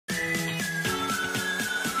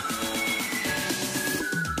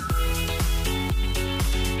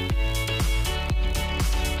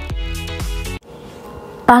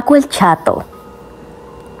Paco el Chato.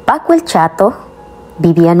 Paco el Chato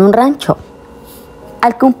vivía en un rancho.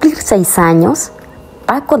 Al cumplir 6 años,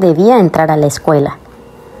 Paco debía entrar a la escuela.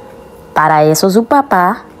 Para eso su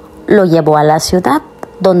papá lo llevó a la ciudad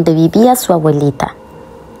donde vivía su abuelita.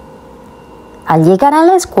 Al llegar a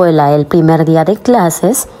la escuela el primer día de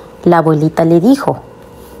clases, la abuelita le dijo: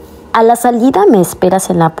 «A la salida me esperas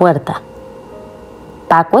en la puerta».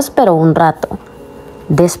 Paco esperó un rato.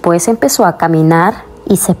 Después empezó a caminar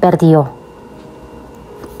y se perdió.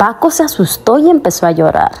 Paco se asustó y empezó a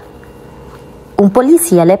llorar. Un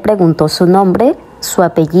policía le preguntó su nombre, su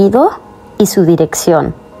apellido y su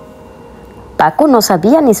dirección. Paco no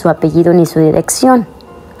sabía ni su apellido ni su dirección.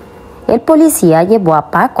 El policía llevó a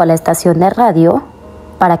Paco a la estación de radio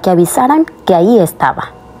para que avisaran que ahí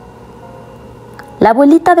estaba. La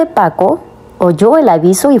abuelita de Paco oyó el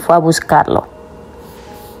aviso y fue a buscarlo.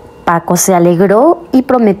 Paco se alegró y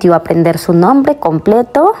prometió aprender su nombre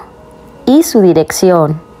completo y su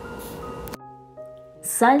dirección.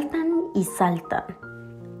 Saltan y saltan.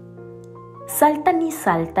 Saltan y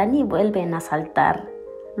saltan y vuelven a saltar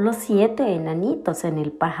los 7 enanitos en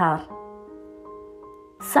el pajar.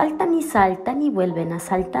 Saltan y vuelven a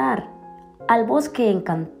saltar, al bosque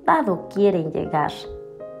encantado quieren llegar.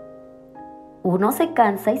 Uno se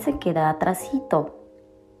cansa y se queda atrasito,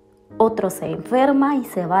 otro se enferma y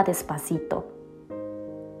se va despacito.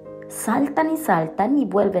 Saltan y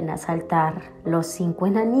vuelven a saltar los 5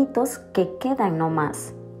 enanitos que quedan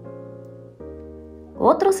nomás.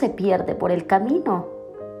 Otro se pierde por el camino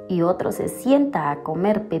y otro se sienta a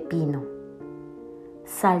comer pepino.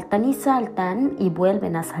 Saltan y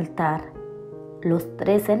vuelven a saltar los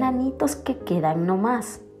 3 enanitos que quedan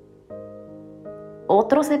nomás.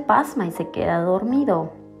 Otro se pasma y se queda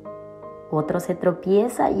dormido. Otro se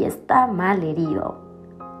tropieza y está mal herido.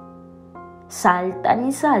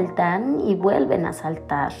 Saltan y vuelven a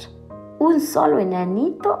saltar. Un solo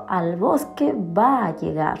enanito al bosque va a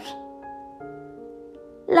llegar.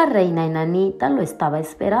 La reina enanita lo estaba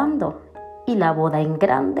esperando y la boda en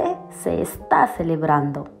grande se está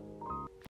celebrando.